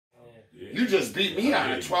you just beat me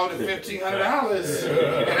out of $1,200 to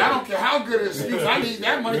 $1,500, and I don't care how good it is. I need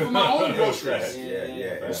that money for my own groceries.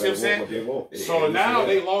 You see what I'm saying? So now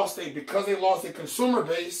because they lost their consumer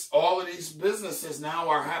base, all of these businesses now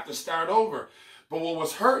have to start over. But what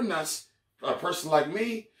was hurting us, a person like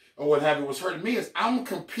me, or what have you, was hurting me is I'm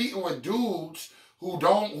competing with dudes who've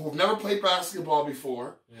never played basketball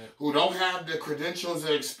before, who don't have the credentials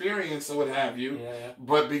or experience or what have you,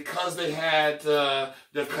 but because they had the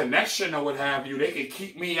connection or what have you, they could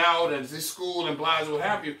keep me out of this school and blah, what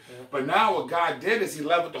have you. But now what God did is he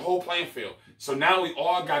leveled the whole playing field. So now we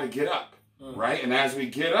all got to get up, right? And as we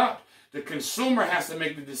get up, the consumer has to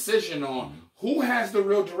make the decision on who has the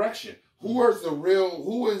real direction, who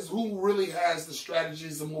really has the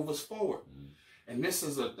strategies to move us forward. And this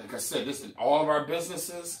is, like I said, this in all of our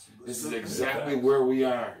businesses, this is exactly where we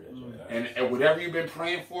are. And whatever you've been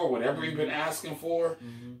praying for, whatever you've been asking for,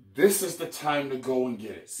 this is the time to go and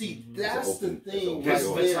get it. See, that's the thing. This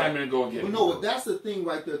is the time to go and get it. No, that's the thing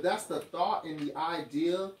right there. That's the thought and the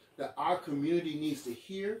idea that our community needs to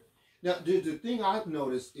hear. Now, the thing I've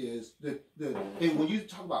noticed is that and when you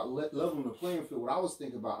talk about leveling the playing field, what I was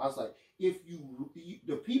thinking about, I was like, if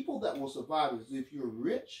the people that will survive is if you're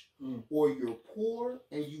rich or you're poor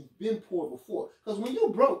and you've been poor before. Because when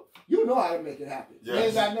you're broke, you know how to make it happen.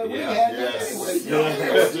 Yes.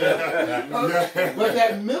 But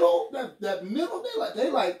that middle,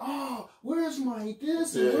 they like, oh, where's my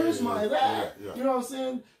this and where's my that? You know what I'm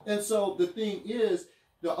saying? And so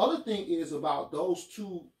the other thing is about those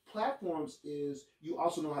two platforms is you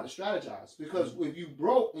also know how to strategize, because if you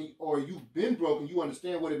broke or you've been broke and you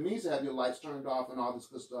understand what it means to have your lights turned off and all this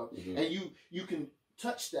good stuff, and you can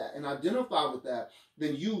touch that and identify with that,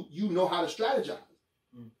 then you know how to strategize.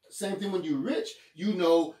 Same thing when you're rich, you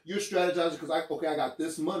know you're strategizing because I got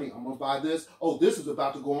this money, I'm gonna buy this. Oh, this is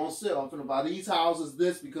about to go on sale. I'm gonna buy these houses,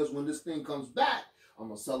 because when this thing comes back, I'm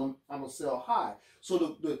gonna sell them. I'm gonna sell high.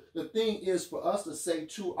 So the thing is for us to say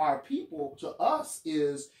to our people, to us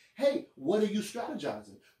is, hey, what are you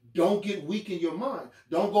strategizing? Don't get weak in your mind.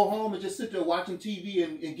 Don't go home and just sit there watching TV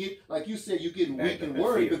and get, like you said, you're getting weak and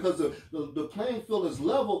worried because the playing field is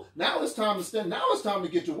level. Now it's time to stand. Now it's time to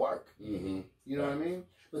get to work. You know what I mean?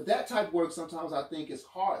 But that type of work sometimes I think is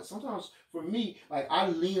hard. Sometimes for me, like I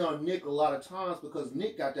lean on Nick a lot of times because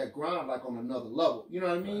Nick got that grind like on another level. You know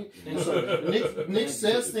what I mean? And so Nick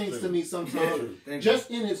says things to me sometimes.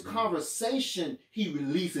 Just in his conversation, he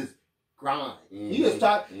releases grind. He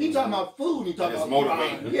talking about food. He talking about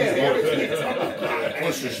grind.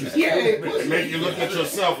 Pushes you. It make you look at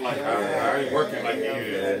yourself like, I ain't working like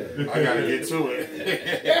you. I gotta get to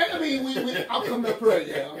it. I mean, I'll come to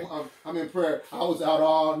prayer. I'm in prayer. I was out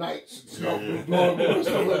all night, blowing more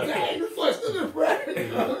stuff like that. The flesh in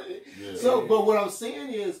prayer. So, but what I'm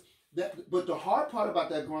saying is that. But the hard part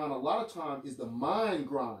about that grind, a lot of time, is the mind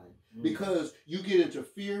grind. Because you get into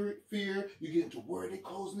fear, you get into worry, they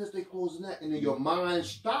closing this, they closing that, and then your mind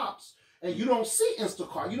stops, and you don't see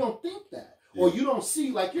Instacart, you don't think that, or you don't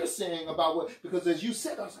see, like you're saying about what, because as you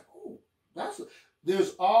said, I was like, oh,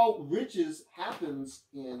 there's all riches happens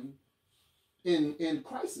in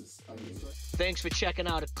crisis, I guess. Right? Thanks for checking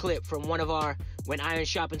out a clip from one of our When Iron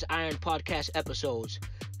Sharpens Iron podcast episodes.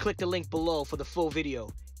 Click the link below for the full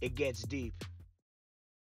video. It gets deep.